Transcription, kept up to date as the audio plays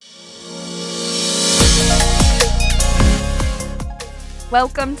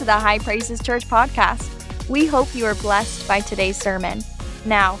Welcome to the High Praises Church podcast. We hope you are blessed by today's sermon.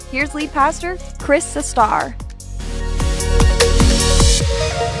 Now, here's lead pastor, Chris Sustar.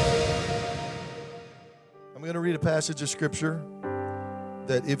 I'm going to read a passage of scripture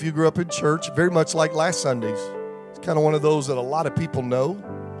that if you grew up in church, very much like last Sunday's, it's kind of one of those that a lot of people know.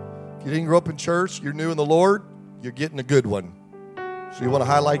 If you didn't grow up in church, you're new in the Lord, you're getting a good one. So you want to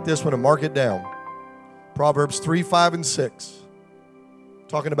highlight this one and mark it down. Proverbs 3, 5, and 6.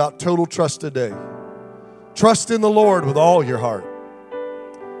 Talking about total trust today. Trust in the Lord with all your heart.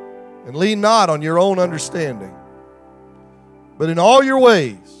 And lean not on your own understanding. But in all your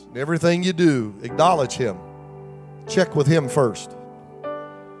ways, in everything you do, acknowledge Him. Check with Him first.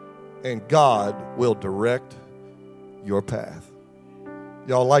 And God will direct your path.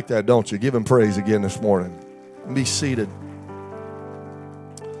 Y'all like that, don't you? Give Him praise again this morning. And be seated.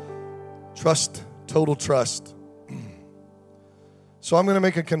 Trust, total trust. So I'm going to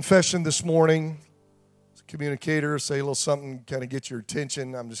make a confession this morning. As a communicator, say a little something, kind of get your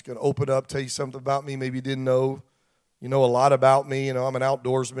attention. I'm just going to open up, tell you something about me maybe you didn't know. You know a lot about me. You know, I'm an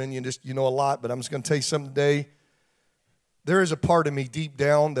outdoorsman. You know a lot, but I'm just going to tell you something today. There is a part of me deep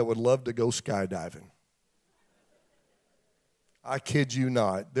down that would love to go skydiving. I kid you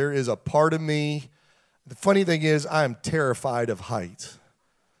not. There is a part of me. The funny thing is, I am terrified of heights.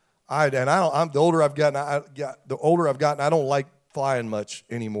 The older I've gotten, I don't like flying much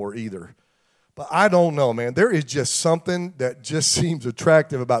anymore either. But I don't know, man. There is just something that just seems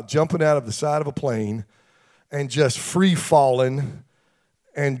attractive about jumping out of the side of a plane and just free falling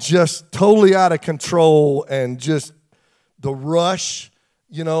and just totally out of control and just the rush.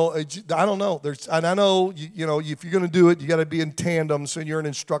 You know, I don't know. I know, you know, if you're going to do it, you got to be in tandem, so you're an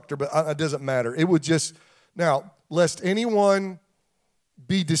instructor, but it doesn't matter. It would just, now, lest anyone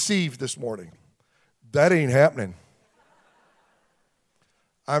be deceived this morning, that ain't happening.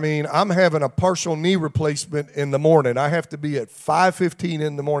 I mean, I'm having a partial knee replacement in the morning. I have to be at 5:15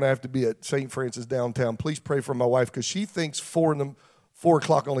 in the morning. I have to be at St. Francis downtown. Please pray for my wife because she thinks 4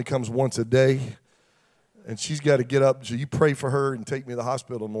 o'clock only comes once a day. And she's got to get up. So you pray for her and take me to the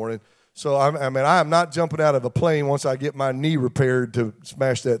hospital in the morning. So, I am not jumping out of a plane once I get my knee repaired to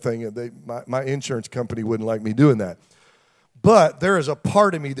smash that thing. My insurance company wouldn't like me doing that. But there is a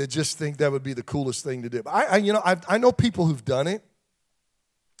part of me that just think that would be the coolest thing to do. I know people who've done it,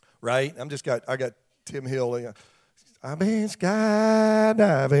 right? I got Tim Hill. I've been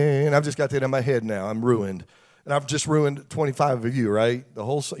skydiving. I've just got that in my head now. I'm ruined. And I've just ruined 25 of you, right?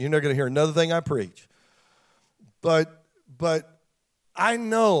 You're not going to hear another thing I preach. But I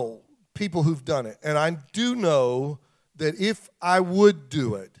know people who've done it. And I do know that if I would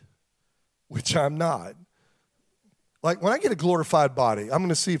do it, which I'm not, like when I get a glorified body, I'm going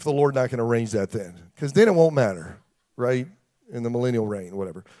to see if the Lord and I can arrange that then. Because then it won't matter, right? In the millennial reign,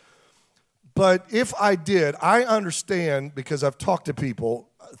 whatever. But if I did, I understand because I've talked to people.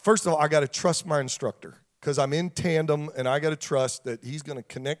 First of all, I got to trust my instructor because I'm in tandem and I got to trust that he's going to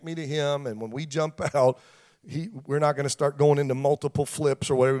connect me to him. And when we jump out, we're not going to start going into multiple flips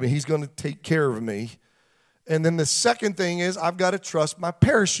or whatever. He's going to take care of me. And then the second thing is I've got to trust my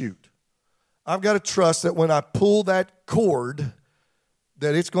parachute. I've got to trust that when I pull that cord,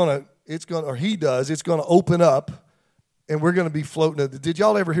 that it's going to open up, and we're going to be floating. Did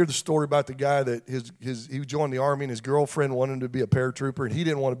y'all ever hear the story about the guy that he joined the Army and his girlfriend wanted him to be a paratrooper, and he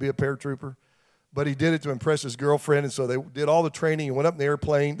didn't want to be a paratrooper, but he did it to impress his girlfriend, and so they did all the training and went up in the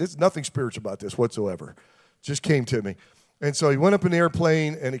airplane. There's nothing spiritual about this whatsoever. Just came to me. And so he went up in the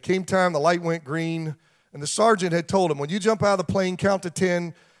airplane, and it came time, the light went green, and the sergeant had told him, when you jump out of the plane, count to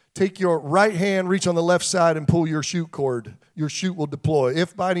 10, take your right hand, reach on the left side, and pull your chute cord. Your chute will deploy.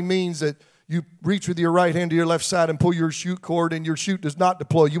 If by any means that you reach with your right hand to your left side and pull your chute cord and your chute does not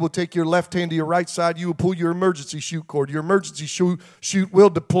deploy, you will take your left hand to your right side, you will pull your emergency chute cord. Your emergency chute will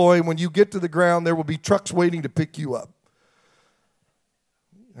deploy. When you get to the ground, there will be trucks waiting to pick you up.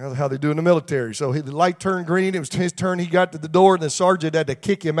 That's how they do in the military. So the light turned green. It was his turn. He got to the door, and the sergeant had to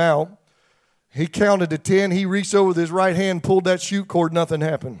kick him out. He counted to 10. He reached over with his right hand, pulled that chute cord. Nothing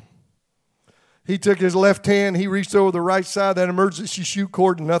happened. He took his left hand. He reached over the right side of that emergency chute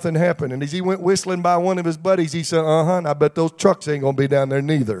cord, and nothing happened. And as he went whistling by one of his buddies, he said, and I bet those trucks ain't going to be down there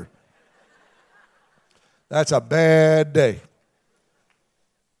neither. That's a bad day.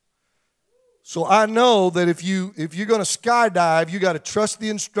 So I know that if you're going to skydive, you got to trust the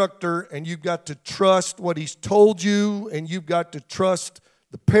instructor, and you've got to trust what he's told you, and you've got to trust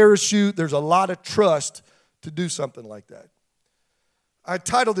the parachute. There's a lot of trust to do something like that. I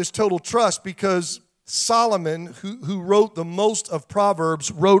titled this Total Trust because Solomon, who wrote the most of Proverbs,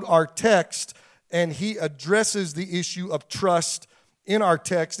 wrote our text, and he addresses the issue of trust in our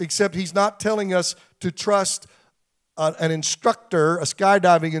text, except he's not telling us to trust an instructor, a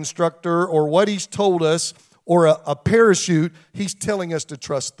skydiving instructor, or what he's told us, or a parachute. He's telling us to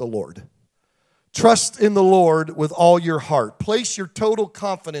trust the Lord. Trust in the Lord with all your heart. Place your total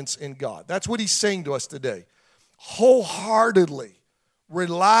confidence in God. That's what he's saying to us today. Wholeheartedly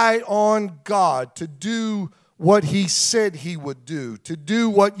rely on God to do what he said he would do, to do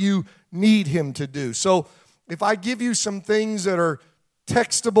what you need him to do. So if I give you some things that are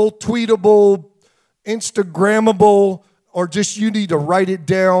textable, tweetable, Instagrammable, or just you need to write it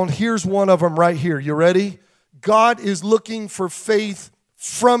down, here's one of them right here. You ready? God is looking for faith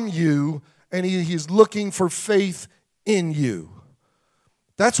from you, and he is looking for faith in you.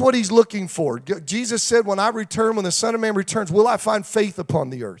 That's what he's looking for. Jesus said, when I return, when the Son of Man returns, will I find faith upon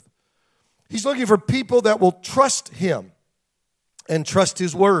the earth? He's looking for people that will trust him and trust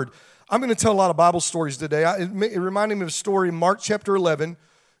his word. I'm going to tell a lot of Bible stories today. It reminded me of a story in Mark chapter 11.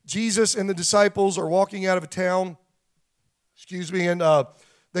 Jesus and the disciples are walking out of a town, and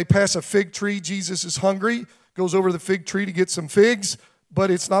they pass a fig tree. Jesus is hungry, goes over to the fig tree to get some figs, but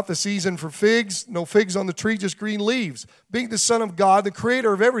it's not the season for figs. No figs on the tree, just green leaves. Being the Son of God, the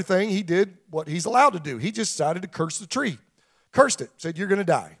creator of everything, he did what he's allowed to do. He just decided to curse the tree. Cursed it, said, you're going to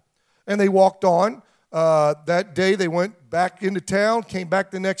die. And they walked on. That day they went back into town, came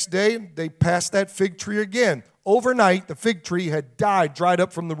back the next day, and they passed that fig tree again. Overnight, the fig tree had died, dried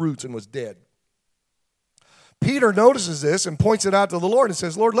up from the roots, and was dead. Peter notices this and points it out to the Lord and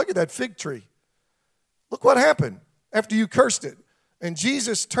says, Lord, look at that fig tree. Look what happened after you cursed it. And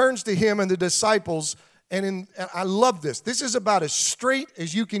Jesus turns to him and the disciples, and I love this. This is about as straight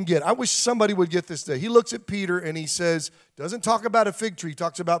as you can get. I wish somebody would get this today. He looks at Peter and he says, doesn't talk about a fig tree, he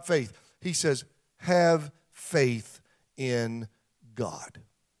talks about faith. He says, have faith in God.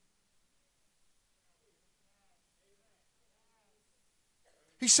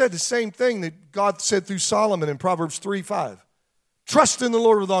 He said the same thing that God said through Solomon in Proverbs 3:5. Trust in the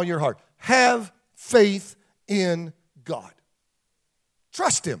Lord with all your heart. Have faith in God.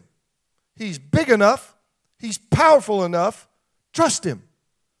 Trust him. He's big enough. He's powerful enough. Trust him.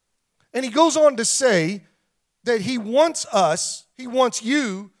 And he goes on to say that he wants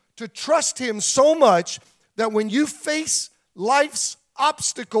you to trust him so much that when you face life's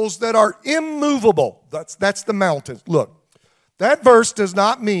obstacles that are immovable, that's the mountains. Look, that verse does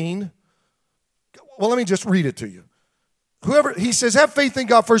not mean, well, let me just read it to you. He says, have faith in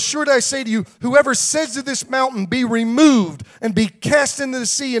God. For sure I say to you, whoever says to this mountain, be removed and be cast into the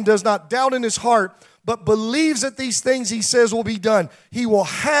sea, and does not doubt in his heart, but believes that these things he says will be done, he will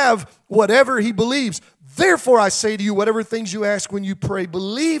have whatever he believes. Therefore I say to you, whatever things you ask when you pray,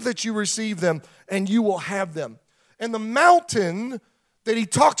 believe that you receive them, and you will have them. And the mountain that he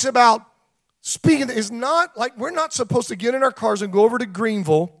talks about speaking is not like, we're not supposed to get in our cars and go over to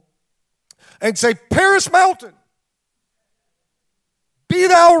Greenville and say, Paris Mountain, be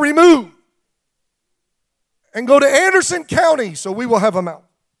thou removed, and go to Anderson County so we will have a mountain.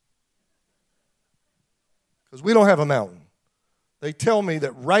 Because we don't have a mountain. They tell me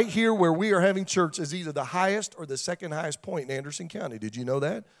that right here where we are having church is either the highest or the second highest point in Anderson County. Did you know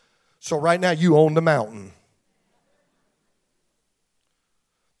that? So right now you own the mountain.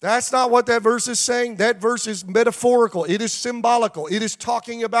 That's not what that verse is saying. That verse is metaphorical. It is symbolical. It is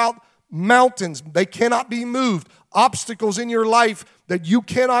talking about mountains. They cannot be moved. Obstacles in your life that you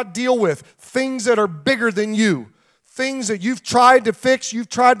cannot deal with. Things that are bigger than you. Things that you've tried to fix, you've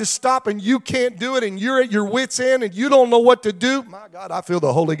tried to stop, and you can't do it, and you're at your wit's end, and you don't know what to do. My God, I feel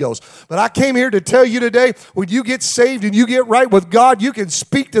the Holy Ghost. But I came here to tell you today, when you get saved and you get right with God, you can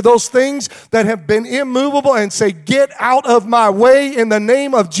speak to those things that have been immovable and say, get out of my way in the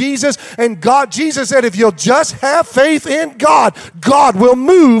name of Jesus. And Jesus said, if you'll just have faith in God, God will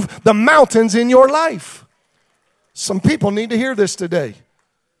move the mountains in your life. Some people need to hear this today.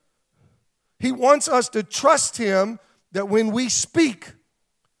 He wants us to trust him that when we speak,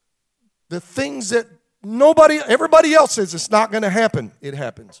 the things that everybody else says it's not going to happen, it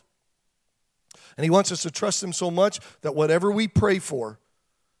happens. And he wants us to trust him so much that whatever we pray for,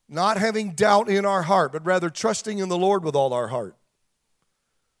 not having doubt in our heart, but rather trusting in the Lord with all our heart.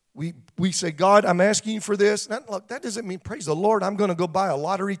 We say, God, I'm asking you for this. Look, that doesn't mean, praise the Lord, I'm going to go buy a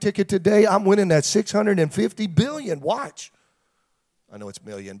lottery ticket today. I'm winning that $650 billion. Watch. I know it's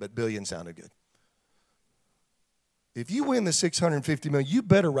million, but billion sounded good. If you win the $650 million, you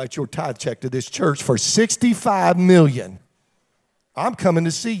better write your tithe check to this church for $65 million. I'm coming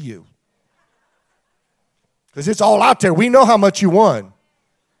to see you. Because it's all out there. We know how much you won.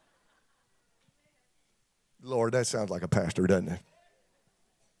 Lord, that sounds like a pastor, doesn't it?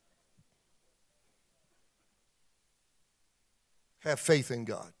 Have faith in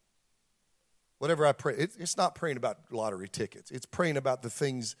God. Whatever I pray, it's not praying about lottery tickets. It's praying about the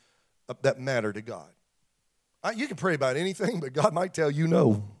things that matter to God. You can pray about anything, but God might tell you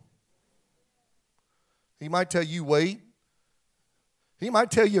no. He might tell you wait. He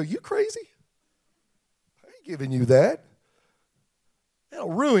might tell you, are you crazy? I ain't giving you that.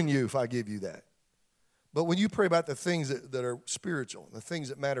 That'll ruin you if I give you that. But when you pray about the things that are spiritual, the things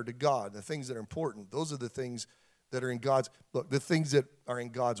that matter to God, the things that are important, those are the things that are in God's, look, the things that are in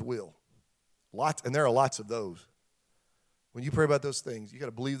God's will. Lots, and there are lots of those. When you pray about those things, you got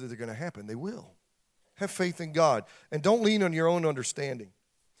to believe that they're going to happen. They will. Have faith in God. And don't lean on your own understanding.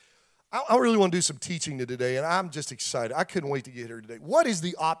 I really want to do some teaching today, and I'm just excited. I couldn't wait to get here today. What is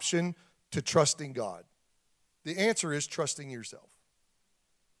the option to trusting God? The answer is trusting yourself.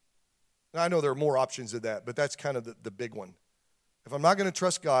 Now, I know there are more options than that, but that's kind of the big one. If I'm not going to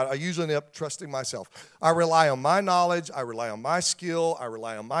trust God, I usually end up trusting myself. I rely on my knowledge. I rely on my skill. I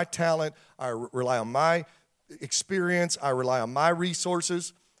rely on my talent. I rely on my experience. I rely on my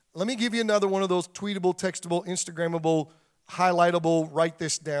resources. Let me give you another one of those tweetable, textable, Instagrammable, highlightable, write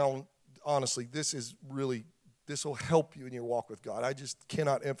this down. Honestly, this will help you in your walk with God. I just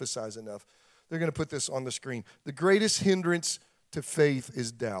cannot emphasize enough. They're going to put this on the screen. The greatest hindrance to faith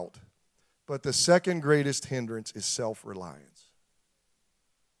is doubt, but the second greatest hindrance is self-reliance.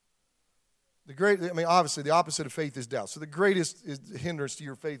 Obviously, the opposite of faith is doubt. So the greatest hindrance to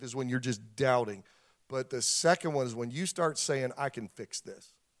your faith is when you're just doubting. But the second one is when you start saying, I can fix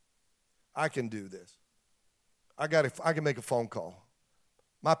this. I can do this. I can make a phone call.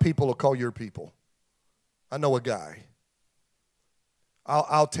 My people will call your people. I know a guy.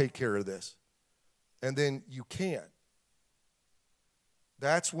 I'll take care of this. And then you can't.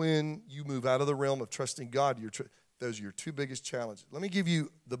 That's when you move out of the realm of trusting God. Those are your two biggest challenges. Let me give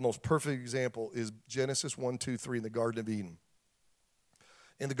you the most perfect example is Genesis 1, 2, 3 in the Garden of Eden.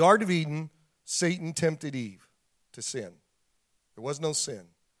 In the Garden of Eden, Satan tempted Eve to sin. There was no sin.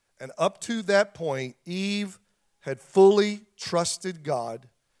 And up to that point, Eve had fully trusted God.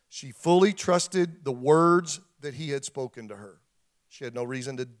 She fully trusted the words that he had spoken to her. She had no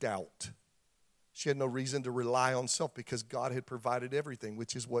reason to doubt. She had no reason to rely on self because God had provided everything,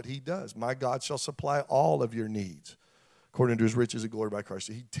 which is what he does. My God shall supply all of your needs according to his riches and glory by Christ.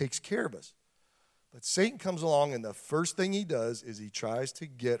 He takes care of us. But Satan comes along, and the first thing he does is he tries to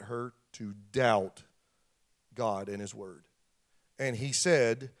get her to doubt God and his word. And he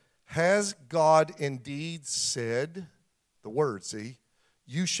said, has God indeed said, the word, see,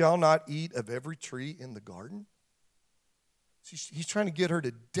 you shall not eat of every tree in the garden? See, he's trying to get her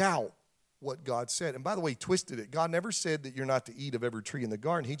to doubt what God said. And by the way, he twisted it. God never said that you're not to eat of every tree in the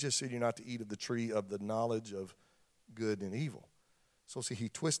garden. He just said you're not to eat of the tree of the knowledge of good and evil. So see, he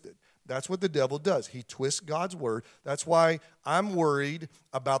twisted. That's what the devil does. He twists God's word. That's why I'm worried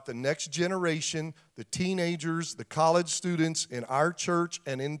about the next generation, the teenagers, the college students in our church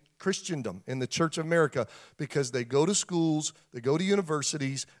and in Christendom, in the Church of America, because they go to schools, they go to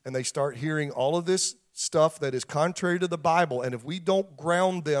universities, and they start hearing all of this stuff that is contrary to the Bible. And if we don't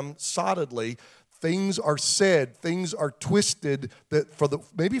ground them solidly, things are said, things are twisted that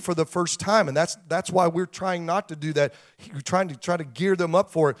maybe for the first time, and that's why we're trying not to do that. We're trying to gear them up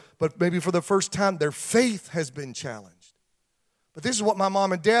for it, but maybe for the first time, their faith has been challenged. But this is what my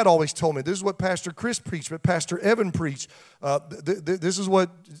mom and dad always told me. This is what Pastor Chris preached, what Pastor Evan preached. This is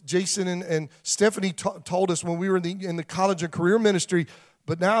what Jason and Stephanie told us when we were in the college and career ministry.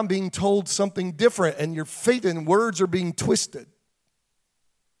 But now I'm being told something different, and your faith and words are being twisted.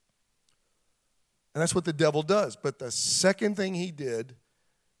 And that's what the devil does. But the second thing he did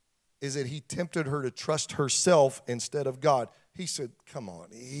is that he tempted her to trust herself instead of God. He said, come on,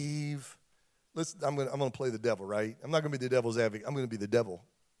 Eve. I'm going to play the devil, right? I'm not going to be the devil's advocate. I'm going to be the devil.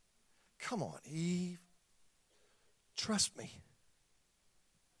 Come on, Eve. Trust me.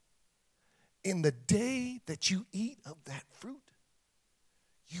 In the day that you eat of that fruit,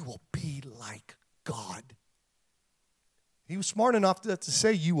 you will be like God. He was smart enough to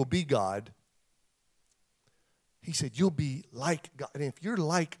say you will be God. He said you'll be like God. And if you're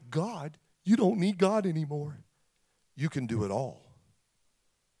like God, you don't need God anymore. You can do it all.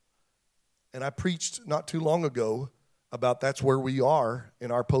 And I preached not too long ago about that's where we are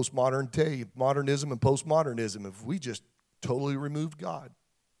in our postmodern day, modernism and postmodernism, if we just totally removed God.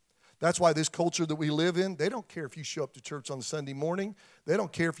 That's why this culture that we live in, they don't care if you show up to church on Sunday morning. They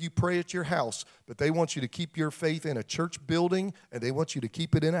don't care if you pray at your house. But they want you to keep your faith in a church building, and they want you to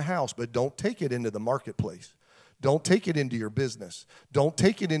keep it in a house. But don't take it into the marketplace. Don't take it into your business. Don't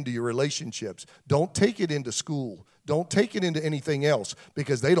take it into your relationships. Don't take it into school. Don't take it into anything else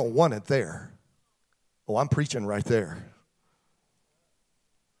because they don't want it there. Oh, I'm preaching right there.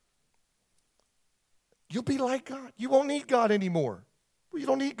 You'll be like God. You won't need God anymore. Well, you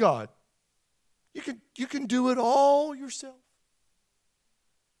don't need God. You can do it all yourself.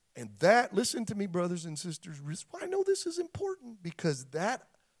 And that, listen to me, brothers and sisters, I know this is important because that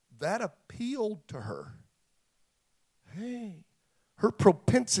appealed to her. Hey, her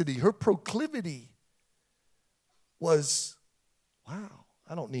propensity, her proclivity was, wow,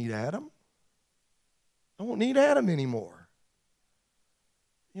 I don't need Adam. I won't need Adam anymore.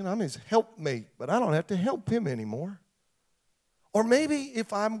 You know, I'm his helpmate, but I don't have to help him anymore. Or maybe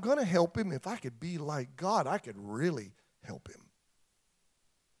if I'm going to help him, if I could be like God, I could really help him.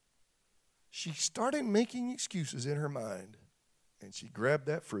 She started making excuses in her mind, and she grabbed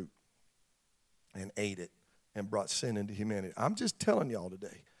that fruit and ate it and brought sin into humanity. I'm just telling y'all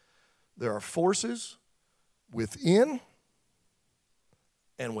today, there are forces within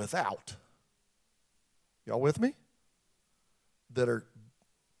and without. Y'all with me?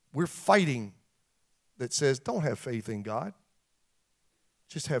 We're fighting that says, don't have faith in God.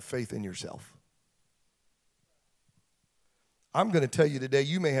 Just have faith in yourself. I'm going to tell you today,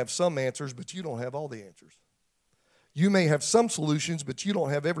 you may have some answers, but you don't have all the answers. You may have some solutions, but you don't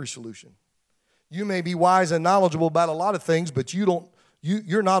have every solution. You may be wise and knowledgeable about a lot of things, but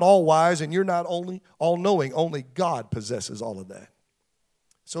you're not all wise and you're not only all-knowing. Only God possesses all of that.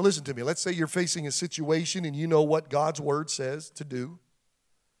 So listen to me. Let's say you're facing a situation and you know what God's word says to do.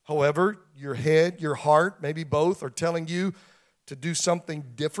 However, your head, your heart, maybe both, are telling you to do something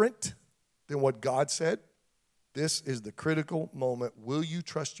different than what God said. This is the critical moment. Will you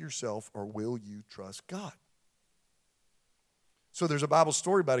trust yourself or will you trust God? So there's a Bible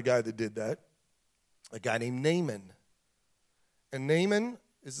story about a guy that did that, a guy named Naaman. And Naaman,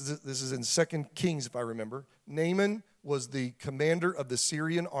 this is in 2 Kings if I remember. Naaman was the commander of the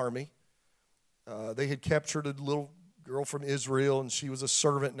Syrian army. They had captured a little girl from Israel, and she was a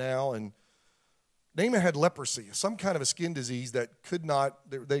servant now. And Naaman had leprosy, some kind of a skin disease that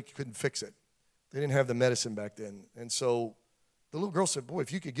they couldn't fix it. They didn't have the medicine back then. And so the little girl said, boy,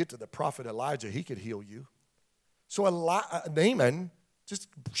 if you could get to the prophet Elijah, he could heal you. So Naaman, just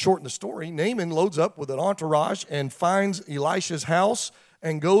shorten the story, Naaman loads up with an entourage and finds Elisha's house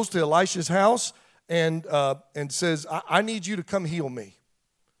and goes to Elisha's house and says, I need you to come heal me.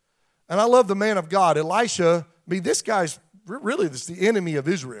 And I love the man of God. Elisha, this guy's really the enemy of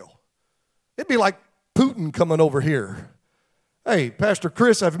Israel. It'd be like Putin coming over here. Hey, Pastor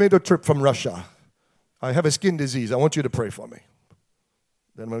Chris, I've made a trip from Russia. I have a skin disease. I want you to pray for me.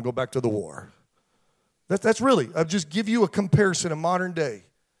 Then I'm going to go back to the war. That's really, I'll just give you a comparison of modern day.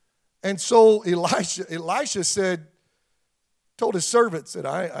 And so Elisha told his servant, said,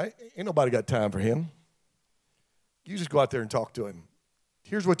 I ain't nobody got time for him. You just go out there and talk to him.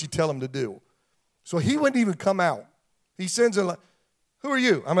 Here's what you tell him to do. So he wouldn't even come out. He sends who are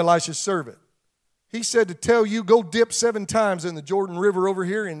you? I'm Elisha's servant. He said to tell you, go dip 7 times in the Jordan River over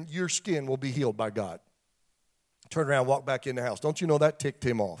here and your skin will be healed by God. Turn around, walk back in the house. Don't you know that ticked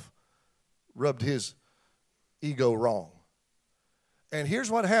him off? Rubbed his ego wrong. And here's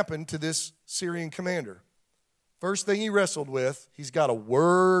what happened to this Syrian commander. First thing he wrestled with, he's got a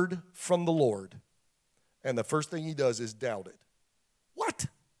word from the Lord. And the first thing he does is doubt it. What?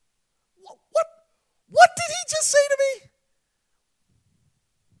 What did he just say to me?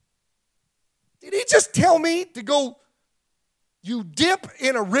 Did he just tell me to go, you dip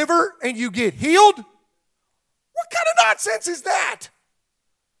in a river and you get healed? What kind of nonsense is that?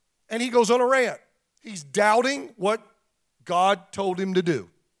 And he goes on a rant. He's doubting what God told him to do.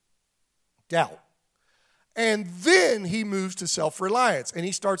 Doubt. And then he moves to self-reliance and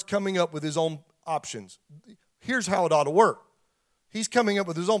he starts coming up with his own options. Here's how it ought to work. He's coming up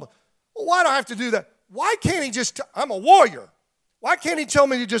with his own. Well, why do I have to do that? Why can't he just, I'm a warrior. Why can't he tell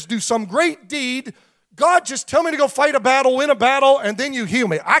me to just do some great deed? God, just tell me to go fight a battle, win a battle, and then you heal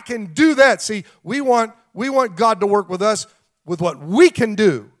me. I can do that. See, we want God to work with us with what we can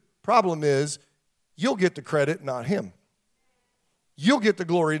do. Problem is, you'll get the credit, not him. You'll get the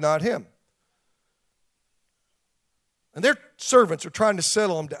glory, not him. And their servants are trying to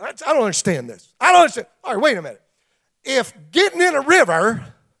settle him down. I don't understand this. I don't understand. All right, wait a minute. If getting in a river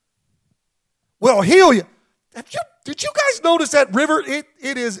will heal you. Did you guys notice that river? It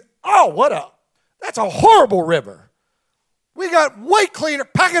is, that's a horrible river. We got way cleaner.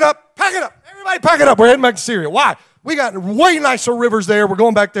 Pack it up. Everybody pack it up. We're heading back to Syria. Why? We got way nicer rivers there. We're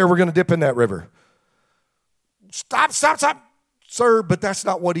going back there. We're going to dip in that river. Stop. Sir, but that's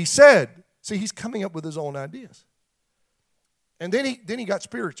not what he said. See, he's coming up with his own ideas. And then he got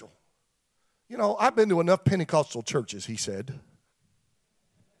spiritual. You know, I've been to enough Pentecostal churches, he said.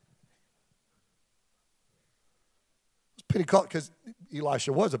 Because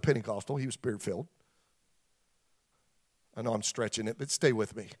Elisha was a Pentecostal. He was spirit-filled. I know I'm stretching it, but stay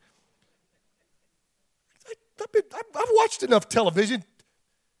with me. I've watched enough television.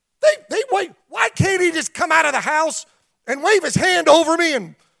 They wait. Why can't he just come out of the house and wave his hand over me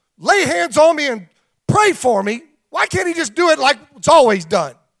and lay hands on me and pray for me? Why can't he just do it like it's always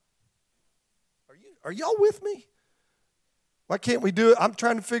done? Are y'all with me? Why can't we do it? I'm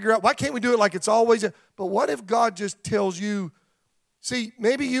trying to figure out, why can't we do it like it's always done? But what if God just tells you, see,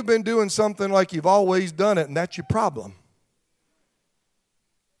 maybe you've been doing something like you've always done it, and that's your problem.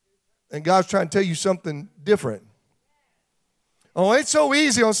 And God's trying to tell you something different. Oh, it's so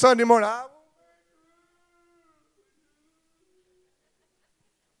easy on Sunday morning.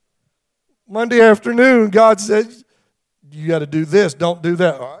 Monday afternoon, God says, you got to do this, don't do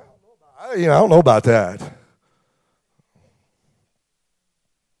that. I don't know about that.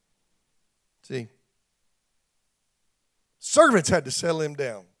 See, servants had to settle him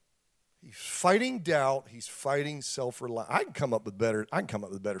down. He's fighting doubt. He's fighting self-reliance. I can come up with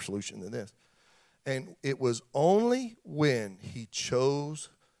a better solution than this. And it was only when he chose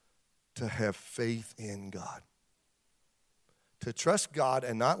to have faith in God, to trust God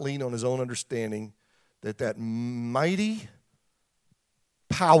and not lean on his own understanding, that mighty,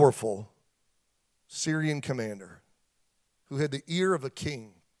 powerful Syrian commander who had the ear of a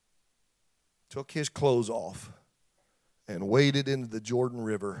king took his clothes off and waded into the Jordan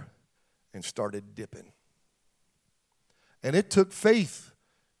River and started dipping. And it took faith,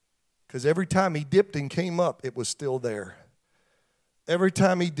 because every time he dipped and came up, it was still there. Every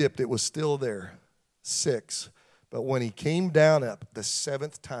time he dipped, it was still there. 6. But when he came down up the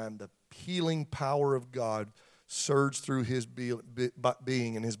 7th time, the healing power of God surged through his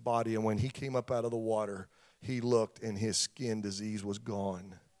being and his body. And when he came up out of the water, he looked and his skin disease was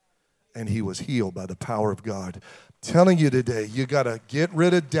gone. And he was healed by the power of God. I'm telling you today, you got to get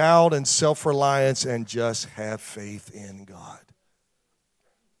rid of doubt and self-reliance and just have faith in God.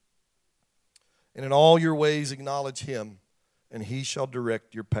 And in all your ways acknowledge him, and he shall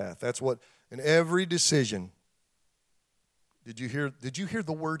direct your path. That's what, in every decision. Did you hear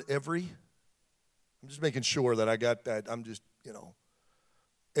the word every? I'm just making sure that I got that. I'm just,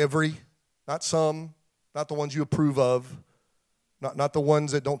 every, not some, not the ones you approve of. Not the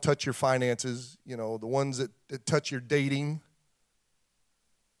ones that don't touch your finances, the ones that touch your dating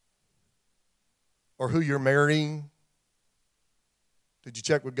or who you're marrying. Did you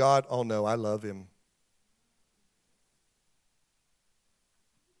check with God? Oh, no, I love him.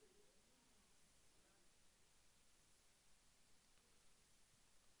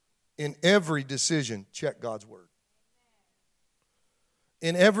 In every decision, check God's word.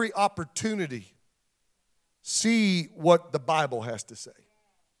 In every opportunity, see what the Bible has to say.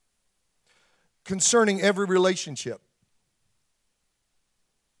 Concerning every relationship.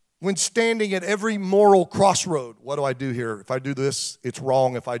 When standing at every moral crossroad, what do I do here? If I do this, it's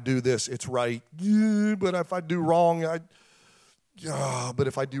wrong. If I do this, it's right. Yeah, but if I do wrong, but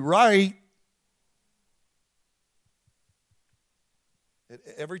if I do right,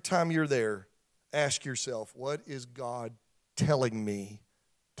 every time you're there, ask yourself, what is God telling me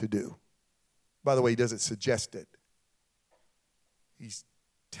to do? By the way, he doesn't suggest it. He's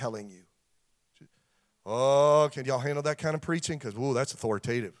telling you. Oh, can y'all handle that kind of preaching? Because, that's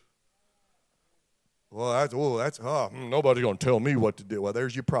authoritative. Nobody's going to tell me what to do. Well,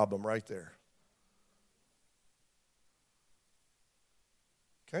 there's your problem right there.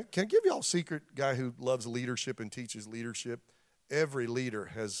 Can I give y'all a secret? Guy who loves leadership and teaches leadership. Every leader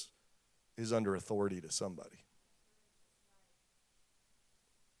is under authority to somebody.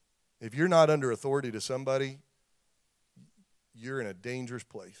 If you're not under authority to somebody, you're in a dangerous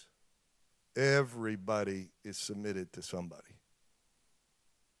place. Everybody is submitted to somebody.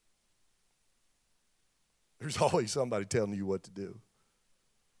 There's always somebody telling you what to do.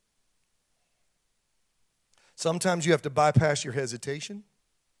 Sometimes you have to bypass your hesitation.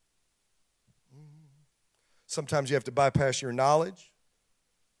 Sometimes you have to bypass your knowledge,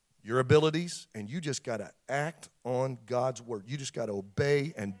 your abilities, and you just got to act on God's word. You just got to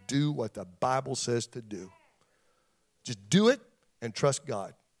obey and do what the Bible says to do. Just do it and trust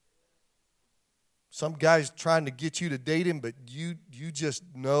God. Some guy's trying to get you to date him, but you just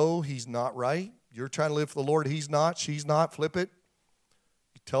know he's not right. You're trying to live for the Lord. He's not. She's not. Flip it.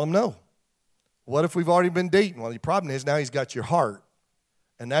 You tell him no. What if we've already been dating? Well, the problem is now he's got your heart.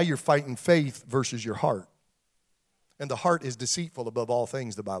 And now you're fighting faith versus your heart. And the heart is deceitful above all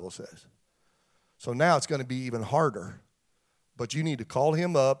things, the Bible says. So now it's going to be even harder. But you need to call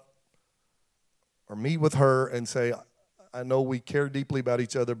him up or meet with her and say, I know we care deeply about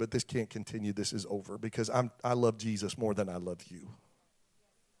each other, but this can't continue. This is over because I love Jesus more than I love you.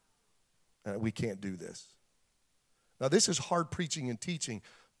 We can't do this. Now, this is hard preaching and teaching,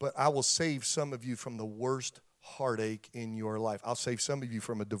 but I will save some of you from the worst heartache in your life. I'll save some of you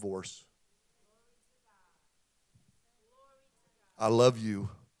from a divorce. I love you.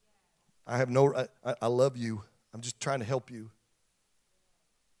 I love you. I'm just trying to help you.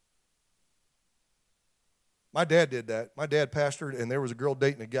 My dad did that. My dad pastored, and there was a girl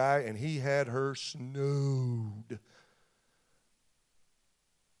dating a guy, and he had her snowed.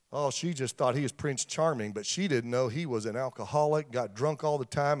 Oh, she just thought he was Prince Charming, but she didn't know he was an alcoholic, got drunk all the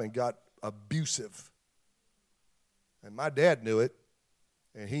time, and got abusive. And my dad knew it,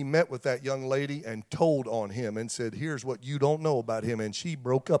 and he met with that young lady and told on him and said, here's what you don't know about him, and she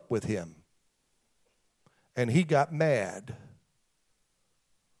broke up with him. And he got mad.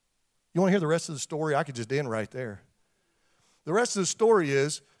 You want to hear the rest of the story? I could just end right there. The rest of the story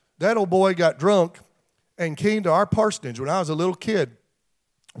is that old boy got drunk and came to our parsonage when I was a little kid,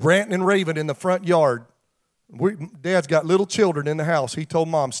 ranting and raving in the front yard. Dad's got little children in the house. He told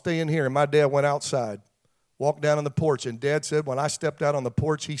Mom, stay in here, and my dad went outside, walked down on the porch, and Dad said when I stepped out on the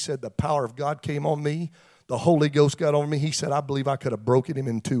porch, he said the power of God came on me. The Holy Ghost got on me. He said, I believe I could have broken him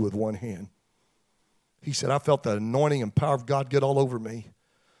in two with one hand. He said, I felt the anointing and power of God get all over me.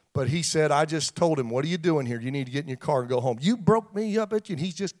 But he said, I just told him, what are you doing here? You need to get in your car and go home. You broke me up at you. And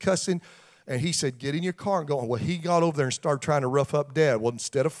he's just cussing. And he said, get in your car and go home. Well, he got over there and started trying to rough up Dad. Well,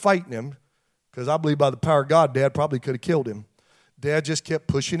 instead of fighting him, because I believe by the power of God, Dad probably could have killed him. Dad just kept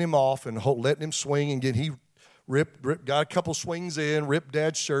pushing him off and letting him swing. And then he got a couple swings in, ripped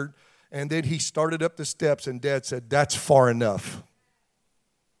Dad's shirt. And then he started up the steps. And Dad said, that's far enough.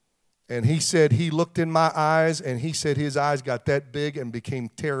 And he said he looked in my eyes, and he said his eyes got that big and became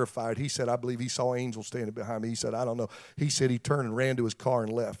terrified. He said, I believe he saw angels standing behind me. He said, I don't know. He said he turned and ran to his car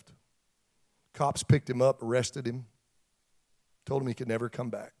and left. Cops picked him up, arrested him, told him he could never come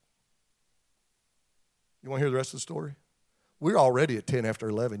back. You want to hear the rest of the story? We're already at 10 after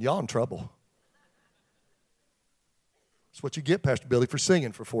 11. Y'all in trouble. That's what you get, Pastor Billy, for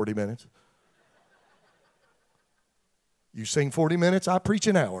singing for 40 minutes. You sing 40 minutes, I preach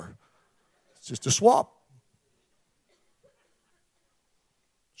an hour. It's just a swap.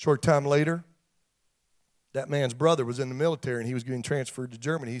 Short time later, that man's brother was in the military and he was getting transferred to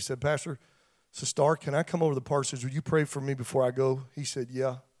Germany. He said, Pastor Sustar, can I come over to the parsonage? Would you pray for me before I go? He said,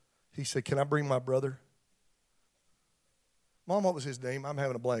 yeah. He said, can I bring my brother? Mom, what was his name? I'm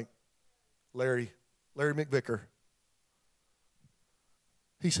having a blank. Larry McVicker.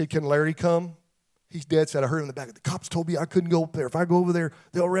 He said, can Larry come? His dad said, I heard him in the back. The cops told me I couldn't go up there. If I go over there,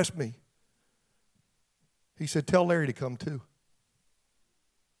 they'll arrest me. He said, tell Larry to come too.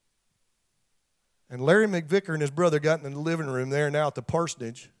 And Larry McVicker and his brother got in the living room there now at the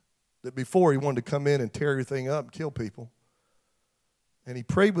parsonage that before he wanted to come in and tear everything up and kill people. And he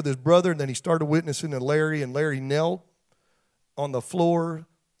prayed with his brother, and then he started witnessing to Larry, and Larry knelt on the floor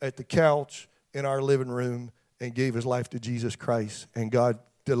at the couch in our living room and gave his life to Jesus Christ. And God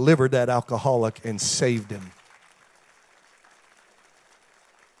delivered that alcoholic and saved him.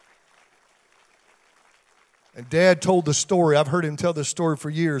 And Dad told the story. I've heard him tell this story for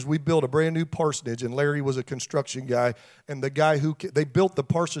years. We built a brand new parsonage, and Larry was a construction guy. And the guy they built the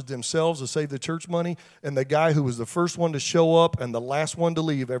parsonage themselves to save the church money. And the guy who was the first one to show up and the last one to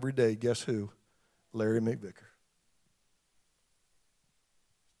leave every day, guess who? Larry McVicker.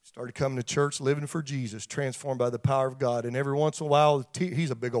 Started coming to church, living for Jesus, transformed by the power of God. And every once in a while,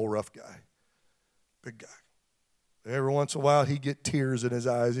 he's a big old rough guy. Big guy. Every once in a while, he'd get tears in his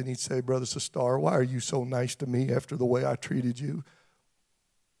eyes, and he'd say, Brother Sustar, why are you so nice to me after the way I treated you?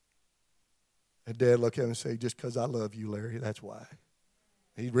 And Dad looked at him and say, just because I love you, Larry, that's why.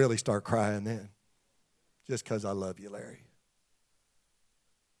 He'd really start crying then. Just because I love you, Larry.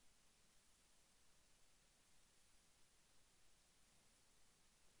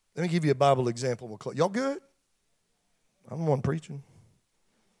 Let me give you a Bible example. Y'all good? I'm the one preaching.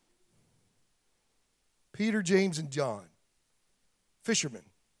 Peter, James, and John, fishermen.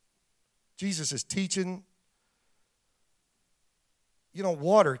 Jesus is teaching. You know,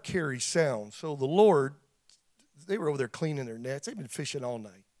 water carries sound. So the Lord, they were over there cleaning their nets. They've been fishing all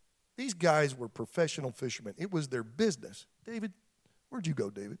night. These guys were professional fishermen. It was their business. David, where'd you go,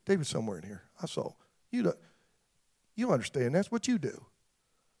 David? David's somewhere in here. I saw. You don't understand. That's what you do.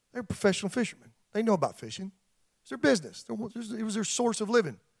 They're professional fishermen. They know about fishing. It's their business. It was their source of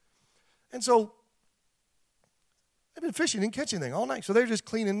living. And so they've been fishing and catching anything all night. So they're just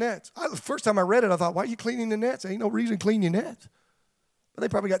cleaning nets. The first time I read it, I thought, why are you cleaning the nets? There ain't no reason to clean your nets. But they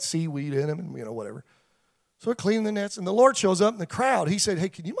probably got seaweed in them and, whatever. So they're cleaning the nets, and the Lord shows up in the crowd. He said, hey,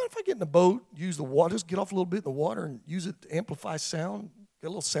 can you mind if I get in the boat, use the water, just get off a little bit in the water and use it to amplify sound? Got a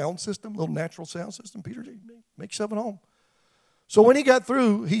little sound system, a little natural sound system. Peter, make yourself at home. So when he got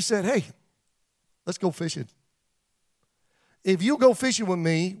through, he said, hey, let's go fishing. If you go fishing with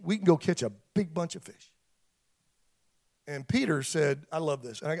me, we can go catch a big bunch of fish. And Peter said, I love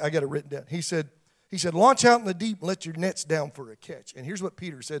this. And I got it written down. He said, launch out in the deep and let your nets down for a catch. And here's what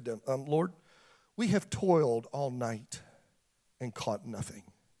Peter said to him. Lord, we have toiled all night and caught nothing.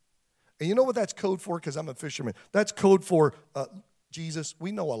 And you know what that's code for? Because I'm a fisherman. That's code for, Jesus,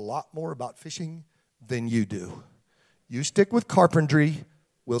 we know a lot more about fishing than you do. You stick with carpentry,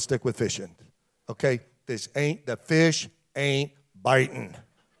 we'll stick with fishing. Okay? The fish ain't biting.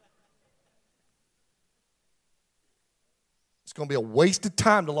 It's going to be a waste of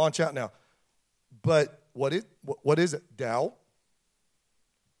time to launch out now. But what is it? Doubt,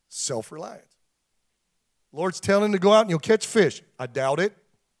 self-reliance. Lord's telling him to go out and you'll catch fish. I doubt it.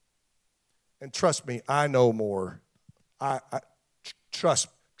 And trust me, I know more. Trust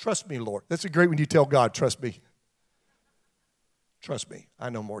me, Lord. That's a great when you tell God, trust me. Trust me,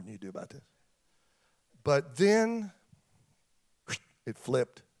 I know more than you do about this. But then it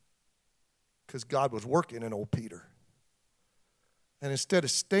flipped because God was working in old Peter. And instead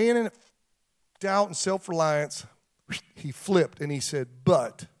of staying in doubt and self-reliance, he flipped and he said,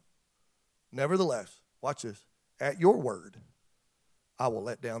 but nevertheless, watch this, at your word, I will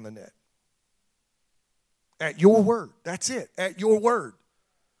let down the net. At your word. That's it. At your word.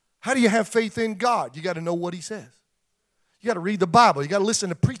 How do you have faith in God? You got to know what he says. You got to read the Bible. You got to listen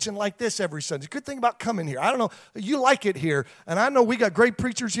to preaching like this every Sunday. It's a good thing about coming here. I don't know. You like it here. And I know we got great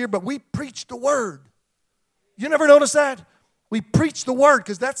preachers here, but we preach the word. You never notice that? We preach the word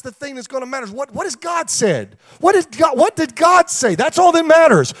because that's the thing that's going to matter. What has God said? What did God say? That's all that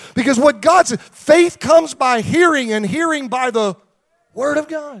matters. Because what God said, faith comes by hearing and hearing by the word of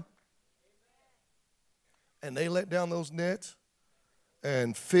God. And they let down those nets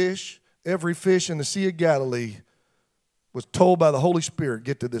and every fish in the Sea of Galilee was told by the Holy Spirit,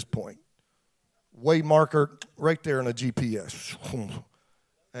 get to this point. Way marker right there on a GPS.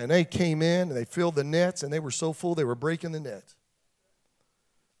 And they came in and they filled the nets and they were so full they were breaking the nets.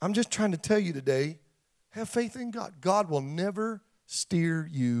 I'm just trying to tell you today, have faith in God. God will never steer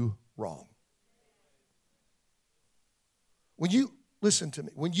you wrong. Listen to me.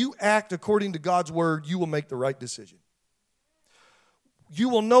 When you act according to God's word, you will make the right decision. You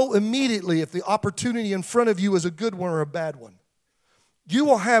will know immediately if the opportunity in front of you is a good one or a bad one. You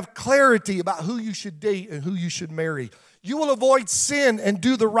will have clarity about who you should date and who you should marry. You will avoid sin and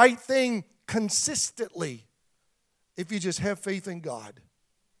do the right thing consistently if you just have faith in God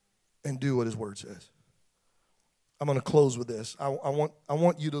and do what his word says. I'm going to close with this. I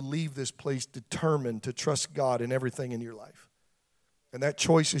want you to leave this place determined to trust God in everything in your life. And that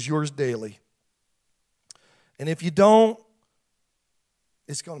choice is yours daily. And if you don't,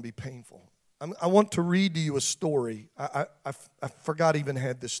 it's going to be painful. I want to read to you a story. I forgot I even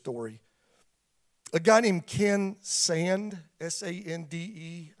had this story. A guy named Ken Sande,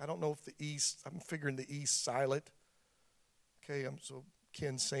 S-A-N-D-E. I don't know if the E, I'm figuring the E's silent. Okay, so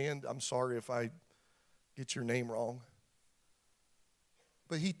Ken Sande, I'm sorry if I get your name wrong.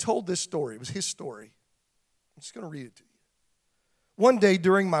 But he told this story. It was his story. I'm just going to read it to you. One day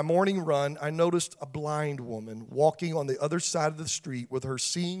during my morning run, I noticed a blind woman walking on the other side of the street with her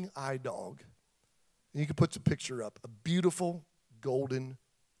seeing eye dog. And you can put the picture up, a beautiful golden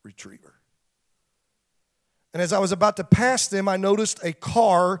retriever. And as I was about to pass them, I noticed a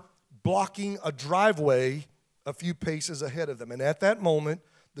car blocking a driveway a few paces ahead of them. And at that moment,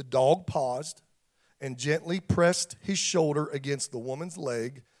 the dog paused and gently pressed his shoulder against the woman's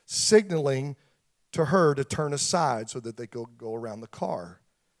leg, signaling to her to turn aside so that they could go around the car.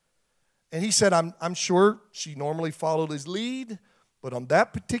 And he said, I'm sure she normally followed his lead, but on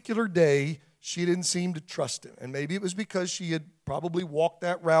that particular day, she didn't seem to trust him. And maybe it was because she had probably walked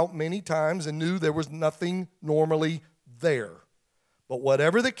that route many times and knew there was nothing normally there. But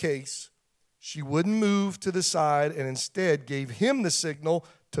whatever the case, she wouldn't move to the side and instead gave him the signal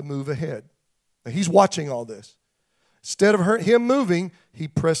to move ahead. Now, he's watching all this. Instead of him moving, he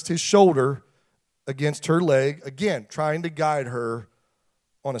pressed his shoulder against her leg, again, trying to guide her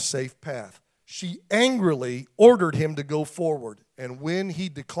on a safe path. She angrily ordered him to go forward, and when he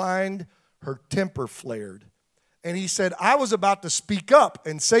declined, her temper flared. And he said, I was about to speak up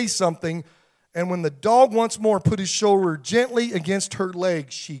and say something, and when the dog once more put his shoulder gently against her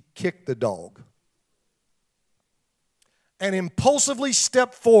leg, she kicked the dog and impulsively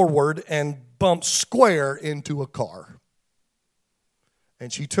stepped forward and bumped square into a car.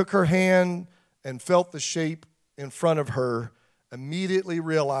 And she took her hand and felt the shape in front of her, immediately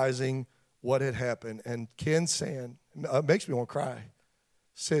realizing what had happened. And Ken Sande, it makes me want to cry.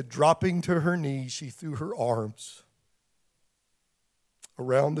 said, dropping to her knees, she threw her arms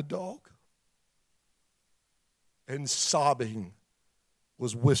around the dog and sobbing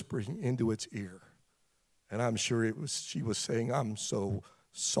was whispering into its ear. And I'm sure she was saying, I'm so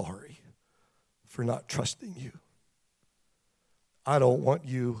sorry for not trusting you. I don't want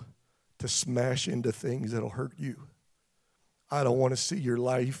you to smash into things that'll hurt you. I don't want to see your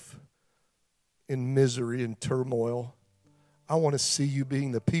life in misery and turmoil. I want to see you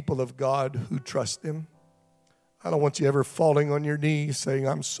being the people of God who trust him. I don't want you ever falling on your knees saying,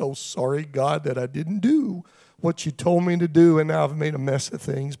 I'm so sorry, God, that I didn't do what you told me to do, and now I've made a mess of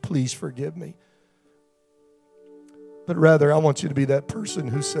things. Please forgive me. But rather, I want you to be that person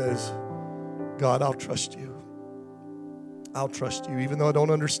who says, God, I'll trust you. I'll trust you, even though I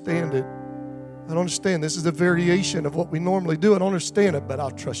don't understand it. I don't understand. This is a variation of what we normally do. I don't understand it, but I'll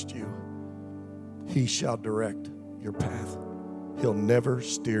trust you. He shall direct your path. He'll never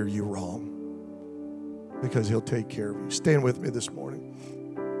steer you wrong because he'll take care of you. Stand with me this morning.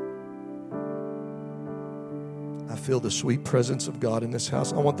 I feel the sweet presence of God in this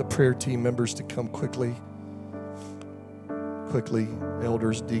house. I want the prayer team members to come quickly. Quickly,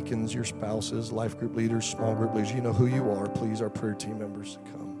 elders, deacons, your spouses, life group leaders, small group leaders. You know who you are. Please, our prayer team members,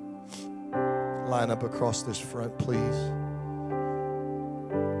 come. Line up across this front, please.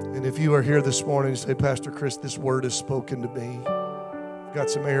 And if you are here this morning and say, Pastor Chris, this word has spoken to me. I've got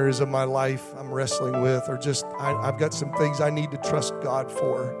some areas of my life I'm wrestling with, or just I've got some things I need to trust God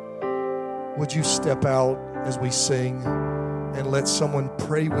for. Would you step out as we sing and let someone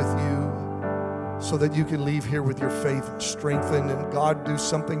pray with you so that you can leave here with your faith strengthened and God do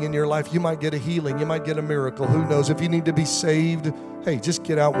something in your life? You might get a healing. You might get a miracle. Who knows? If you need to be saved, hey, just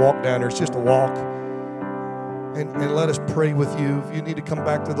get out and walk down there. It's just a walk. And let us pray with you. If you need to come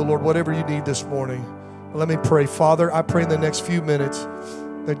back to the Lord, whatever you need this morning, let me pray. Father, I pray in the next few minutes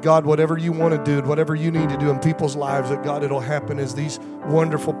that God, whatever you want to do, whatever you need to do in people's lives, that God, it'll happen as these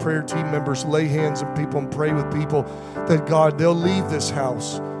wonderful prayer team members lay hands on people and pray with people, that God, they'll leave this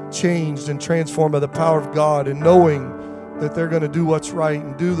house changed and transformed by the power of God, and knowing that they're going to do what's right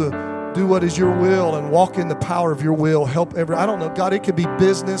and do what is your will and walk in the power of your will. Help I don't know, God, it could be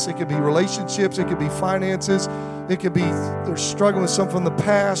business, it could be relationships, it could be finances, it could be they're struggling with something from the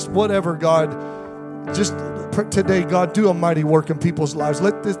past, whatever, God. Just today, God, do a mighty work in people's lives.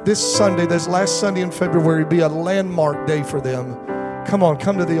 Let this Sunday, this last Sunday in February, be a landmark day for them. Come on,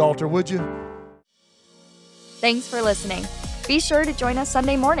 come to the altar, would you? Thanks for listening. Be sure to join us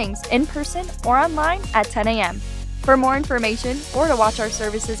Sunday mornings in person or online at 10 a.m. For more information or to watch our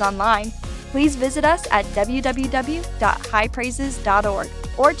services online, please visit us at www.highpraises.org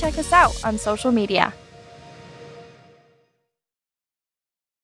or check us out on social media.